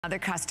Another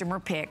customer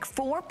pick,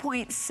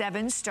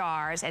 4.7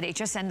 stars at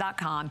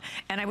hsn.com.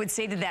 And I would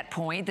say to that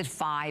point that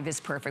 5 is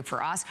perfect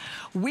for us.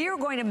 We're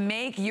going to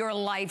make your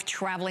life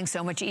traveling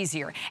so much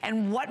easier.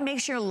 And what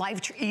makes your life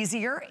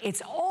easier?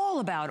 It's all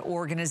about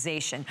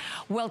organization.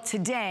 Well,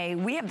 today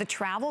we have the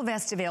travel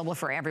vest available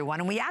for everyone.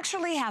 And we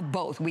actually have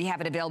both. We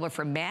have it available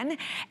for men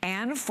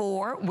and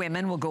for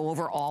women. We'll go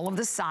over all of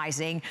the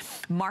sizing.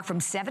 Marked from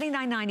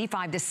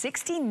 $79.95 to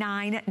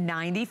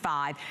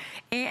 $69.95.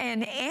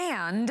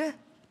 And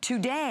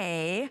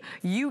today,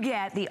 you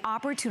get the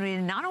opportunity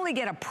to not only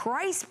get a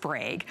price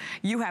break,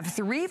 you have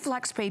 3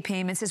 flex pay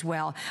payments as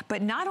well,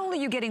 but not only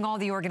are you getting all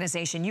the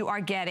organization, you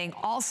are getting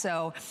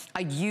also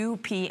a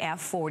UPF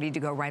 40 to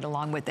go right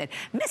along with it.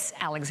 Miss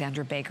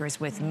Alexandra Baker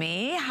is with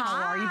me. Hi.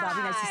 How are you,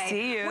 Bobby? Nice to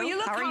see you. Well, you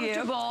look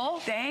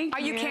comfortable. Thank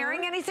you. Are you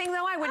carrying anything,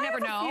 though? I would never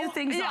know. I have a few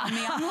things on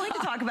me. I'm going to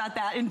talk about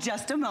that in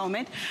just a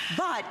moment.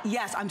 But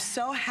yes, I'm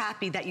so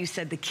happy that you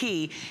said the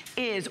key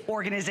is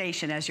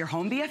organization as your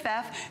home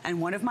BFF,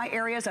 and one of my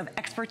areas of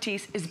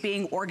expertise is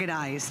being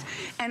organized.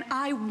 And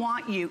I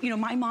want you know,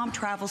 my mom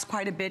travels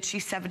quite a bit.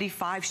 She's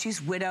 75,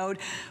 she's widowed.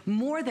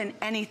 More than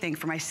anything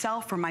for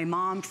myself, for my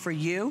mom, for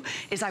you,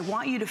 is I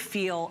want you to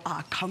feel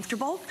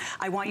comfortable.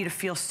 I want you to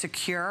feel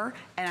secure,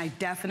 and I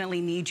definitely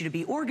need you to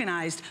be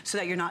organized so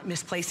that you're not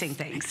misplacing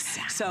things.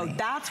 Exactly. So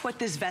that's what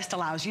this vest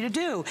allows you to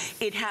do.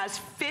 It has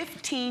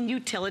 15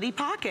 utility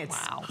pockets.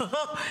 Wow.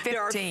 15.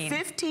 There are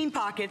 15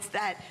 pockets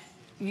that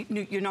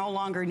you no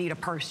longer need a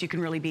purse. You can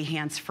really be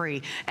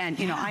hands-free. And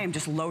you know, I am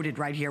just loaded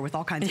right here with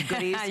all kinds of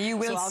goodies. You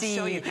will so I'll see.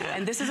 show you.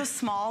 And this is a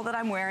small that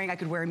I'm wearing. I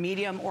could wear a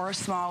medium or a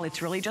small. It's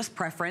really just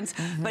preference.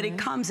 But it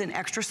comes in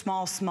extra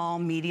small, small,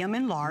 medium,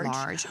 and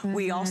large.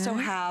 We also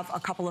have a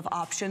couple of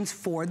options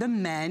for the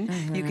men.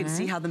 You can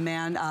see how the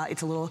man,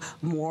 it's a little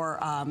more,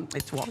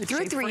 it's through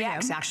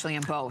 3X actually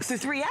in both. Through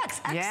 3X,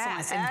 excellent.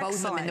 Yes, in both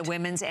of them, in the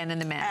women's and in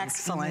the men's.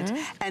 Excellent.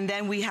 And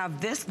then we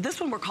have this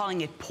one we're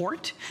calling it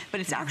port, but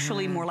it's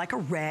actually more like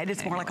a red.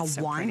 It's more like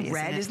a wine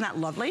red. Isn't that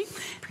lovely?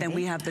 Then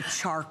we have the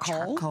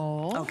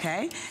charcoal.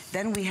 Okay.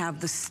 Then we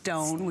have the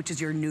stone, which is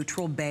your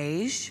neutral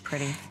beige.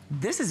 Pretty.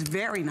 This is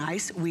very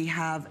nice. We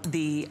have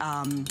the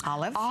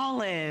olive.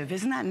 Olive.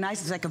 Isn't that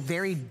nice? It's like a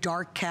very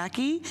dark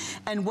khaki.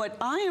 And what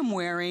I am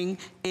wearing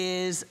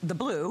is the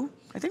blue.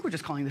 I think we're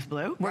just calling this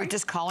blue. We're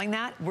just calling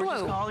that blue.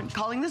 We're just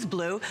calling this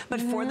blue,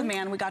 but for the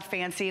man, we got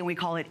fancy and we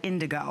call it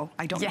indigo.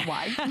 I don't know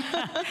why.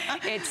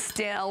 It's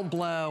still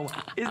blue.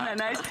 Isn't that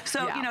nice?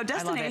 So, you know,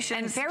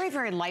 destinations. And very,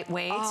 very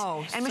lightweight.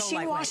 Oh, and so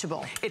machine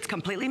washable. It's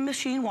completely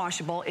machine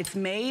washable. It's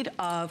made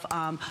of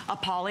a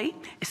poly,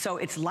 so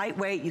it's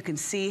lightweight. You can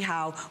see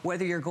how,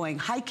 whether you're going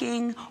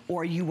hiking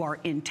or you are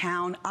in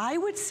town, I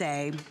would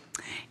say,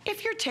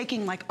 if you're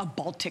taking like a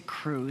Baltic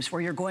cruise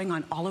where you're going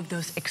on all of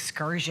those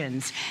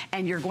excursions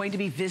and you're going to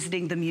be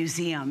visiting the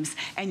museums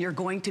and you're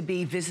going to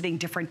be visiting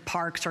different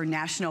parks or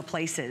national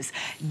places,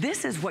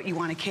 this is what you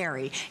want to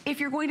carry. If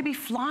you're going to be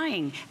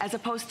flying as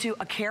opposed to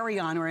a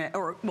carry-on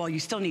or well, you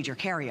still need your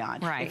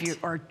carry-on. Right.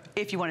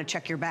 If you want to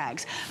check your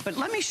bags. But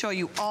let me show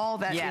you all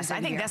that is in here. Yes, I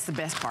think that's the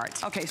best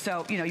part. Okay,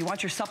 so, you know, you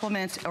want your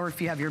supplements or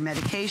if you have your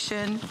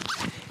medication.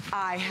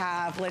 I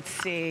have, let's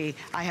see,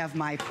 I have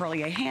my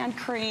Perlier hand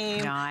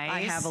cream. Nice. I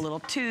have a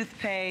little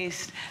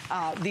toothpaste.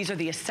 These are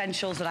the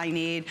essentials that I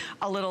need.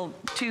 A little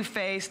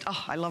toothpaste.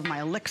 Oh, I love my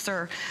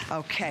elixir.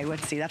 Okay,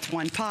 let's see, that's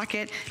one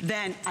pocket.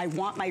 Then I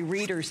want my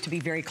readers to be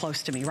very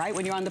close to me, right?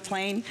 When you're on the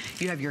plane,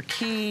 you have your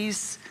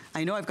keys.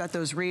 I know I've got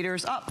those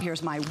readers. Oh,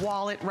 here's my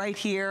wallet right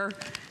here.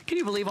 Can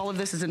you believe all of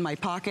this is in my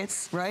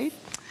pockets, right?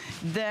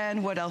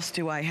 Then what else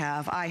do I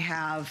have? I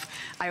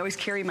always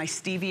carry my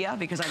stevia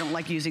because I don't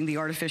like using the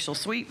artificial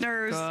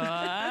sweeteners.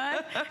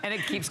 And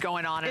it keeps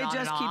going on and on and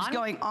on. It just keeps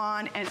going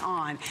on and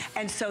on.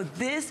 And so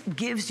this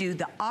gives you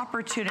the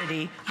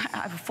opportunity, I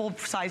have a full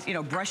size, you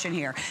know, brush in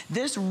here.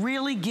 This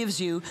really gives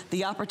you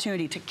the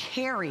opportunity to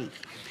carry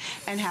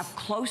and have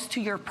close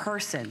to your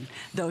person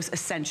those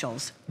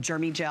essentials.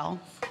 Germy gel.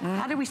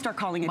 How did we start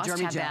calling it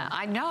Germy gel? That.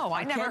 I know,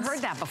 I never heard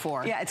that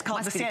before. Yeah, it's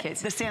called the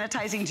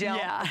sanitizing gel.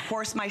 Yeah. Of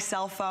course, my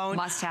cell phone.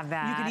 Must have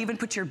that. You can even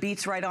put your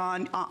Beats right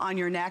on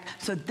your neck.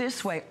 So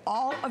this way,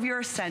 all of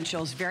your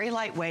essentials, very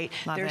lightweight.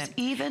 There's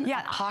even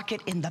a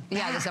pocket in the back.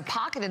 Yeah, there's a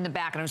pocket in the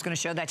back, and I was going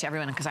to show that to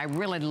everyone because I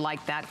really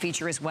like that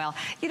feature as well.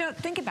 You know,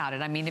 think about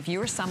it. I mean, if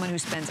you're someone who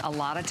spends a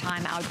lot of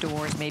time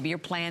outdoors, maybe you're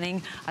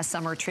planning a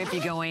summer trip,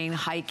 you're going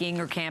hiking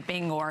or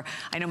camping, or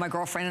I know my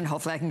girlfriend, and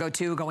hopefully I can go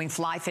too, going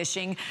fly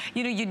fishing.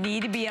 You know, you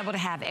need to be able to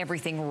have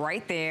everything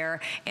right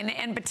there.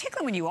 And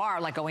particularly when you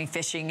are like going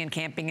fishing and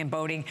camping and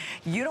boating,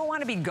 you don't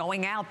want to be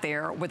going out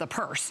there with a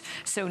purse.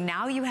 So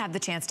now you have the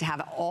chance to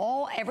have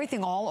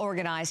everything all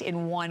organized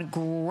in one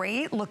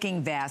great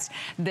looking vest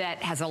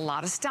that has a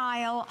lot of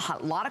style,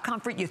 a lot of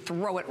comfort. You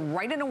throw it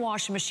right in a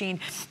washing machine,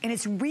 and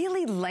it's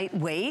really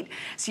lightweight,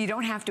 so you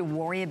don't have to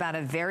worry about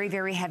a very,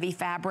 very heavy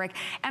fabric.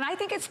 And I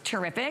think it's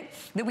terrific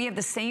that we have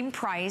the same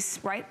price,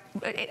 right?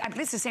 I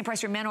believe it's the same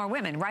price for men or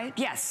women, right?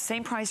 Yes,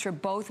 same price for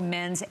both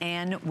men's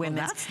and women's. Well,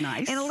 that's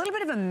nice. And a little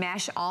bit of a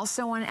mesh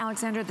also on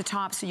Alexandra at the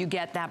top, so you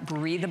get that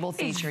breathable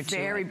feature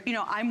too. You know,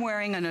 know, I'm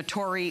wearing a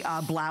Notori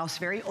blouse,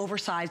 very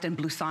oversized and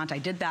bloussant. I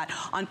did that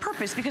on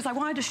purpose because I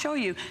wanted to show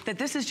you that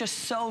this is just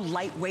so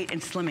lightweight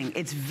and slimming.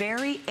 It's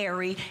very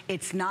airy.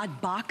 It's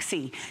not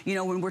boxy. You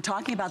know, when we're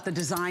talking about the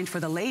design for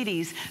the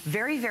ladies,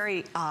 very,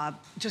 very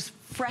just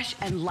fresh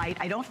and light.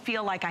 I don't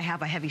feel like I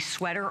have a heavy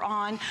sweater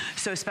on.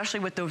 So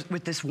especially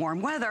with this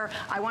warm weather,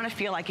 I want to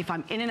feel like if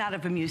I'm in and out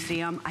of a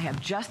museum, I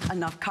have just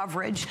enough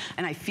coverage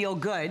and I feel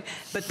good.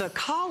 But the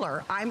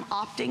collar, I'm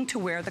opting to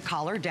wear the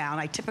collar down.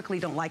 I typically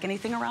don't like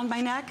anything around my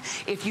neck.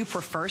 If you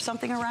prefer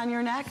something around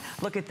your neck,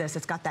 look at this.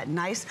 It's got that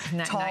nice,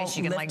 tall,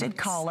 you can lifted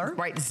collar.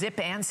 Right, zip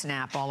and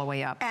snap all the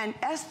way up. And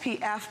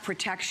SPF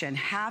protection,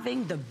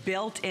 having the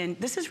built-in,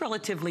 this is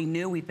relatively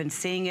new. We've been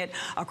seeing it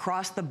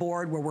across the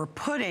board where we're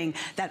putting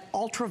that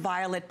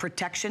ultraviolet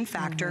protection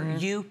factor,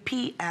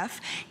 UPF,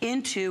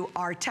 into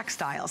our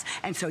textiles.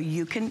 And so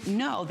you can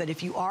know that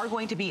if you are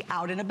going to be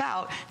out and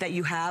about, that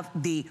you have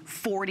the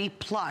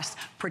 40+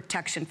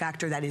 protection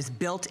factor that is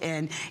built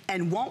in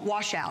and won't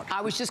wash out.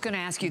 I was just going to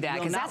ask you that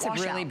because that's a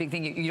really big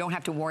thing. You don't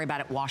have to worry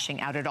about it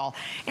washing out at all.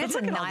 And it's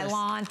a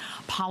nylon,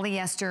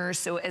 polyester,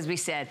 so as we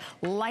said,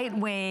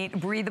 lightweight,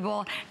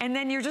 breathable, and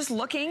then you're just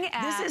looking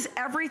at... This is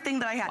everything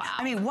that I had. Wow.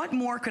 I mean, what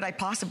more could I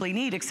possibly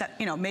need except,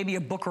 you know, maybe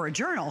a book or a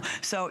journal?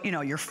 So, you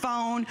know, your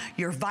phone,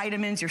 your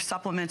vitamins, your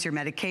supplements, your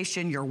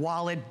medication, your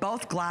wallet,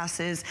 both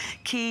glasses,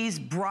 keys,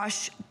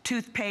 brush,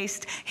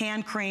 toothpaste,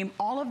 hand cream,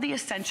 all of the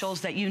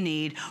essentials that you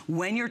need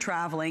when you're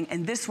traveling.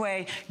 And this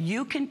way,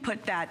 you can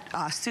put that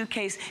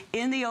suitcase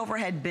in the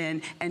overhead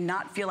bin and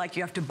not feel like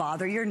you have to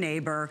bother your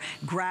neighbor,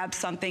 grab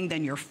something,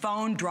 then your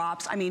phone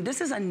drops. I mean, this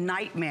is a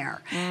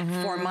nightmare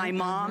for my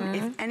mom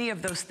if any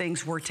of those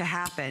things were to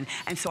happen.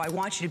 And so I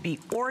want you to be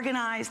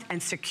organized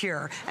and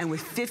secure. And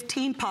with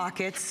 15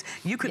 pockets,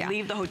 you could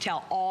leave the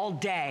hotel all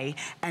day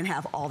and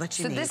have all that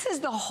you need. So this is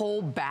the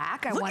whole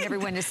back. I want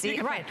everyone to see.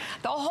 Right.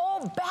 The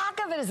whole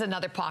back of it is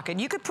another pocket.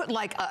 You could put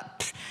like a,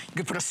 you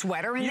could put a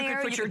sweater in there. You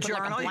could put your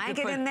journal, like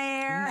a blanket in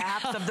there.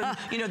 Maps of the,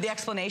 you know, the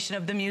explanation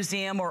of the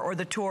museum or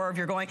the tour if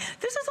you're going.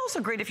 This is also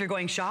great if you're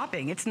going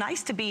shopping. It's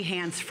nice to be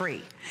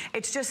hands-free.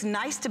 It's just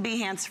nice to be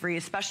hands-free,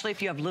 especially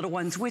if you have little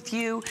ones with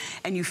you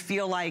and you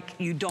feel like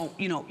you don't,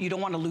 you know, you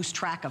don't want to lose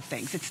track of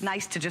things. It's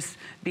nice to just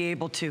be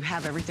able to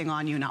have everything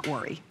on you and not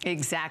worry.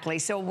 Exactly.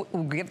 So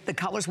we'll give the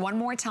colors one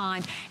more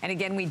time. And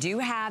again, we do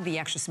have the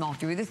extra small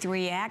through the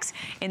 3X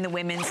in the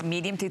women's,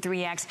 medium through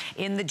 3X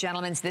in the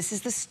gentlemen's. This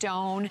is the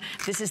stone.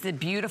 This is the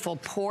beautiful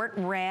port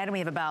red. We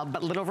have about a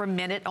little over a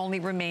minute only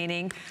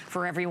remaining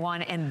for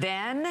everyone. And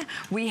then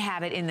we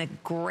have it in the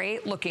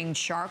great looking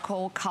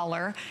charcoal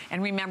color.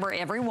 And remember,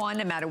 everyone,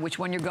 no matter which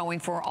one you're going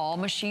for, all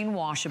machine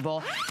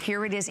washable.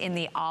 Here it is in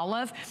the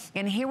olive.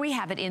 And here we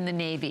have it in the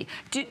navy.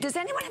 Does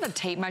anyone have a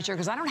tape measure?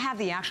 Because I don't have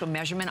the actual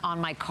measurement on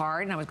my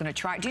card, and I was going to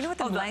try. Do you know what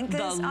the length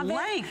is of it? The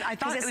length. I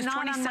thought it was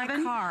 27.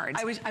 On my card.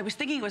 I was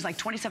thinking it was like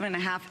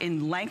 27.5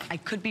 in length. I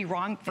could be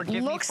wrong. Forgive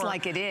me. Looks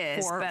like it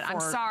is, but I'm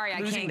sorry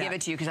I can't give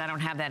it to you because I don't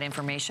have that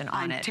information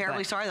on it. I'm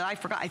terribly sorry that I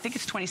forgot. I think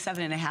it's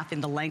 27.5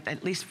 in the length,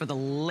 at least for the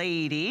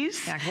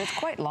ladies. Yeah, it's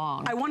quite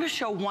long. I want to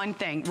show one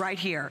thing right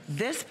here.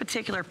 This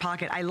particular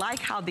pocket, I like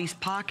how these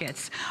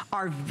pockets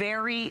are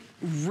very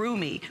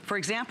roomy. For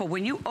example,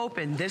 when you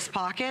open this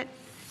pocket,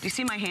 do you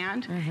see my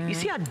hand? You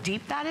see how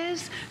deep that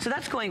is? So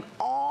that's going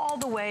all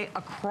the way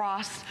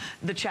across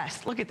the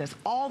chest. Look at this,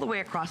 all the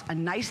way across, a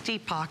nice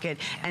deep pocket,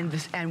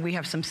 and we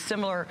have some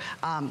similar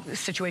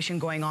situation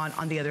going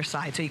on the other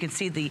side. So you can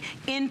see the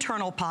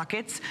internal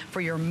pockets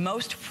for your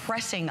most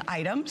pressing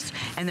items,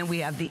 and then we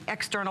have the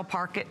external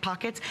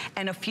pockets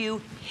and a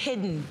few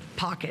hidden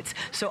pockets.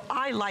 So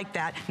I like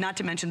that, not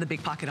to mention the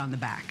big pocket on the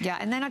back. Yeah,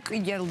 and then you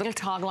get a little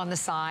toggle on the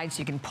side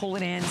so you can pull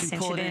it in,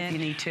 cinch it in if you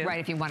need to. Right,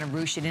 if you want to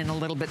ruche it in a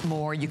little bit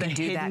more. You can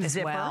do that as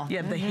well. You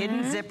have the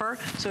hidden zipper.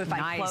 So if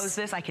I close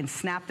this, I can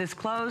snap this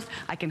closed.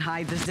 I can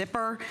hide the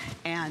zipper,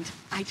 and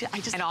I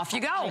just and off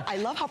you go. I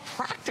love how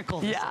practical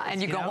this is. Yeah, and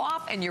you go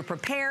off, and you're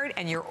prepared,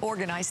 and you're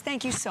organized.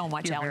 Thank you so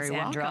much,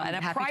 Alexandra. And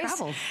a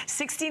price,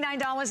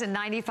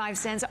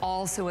 $69.95,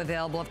 also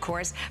available, of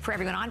course, for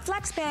everyone on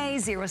FlexPay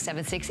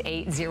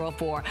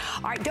 076804.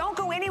 All right, don't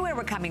go anywhere.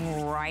 We're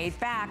coming right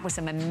back with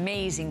some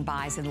amazing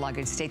buys and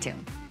luggage. Stay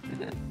tuned.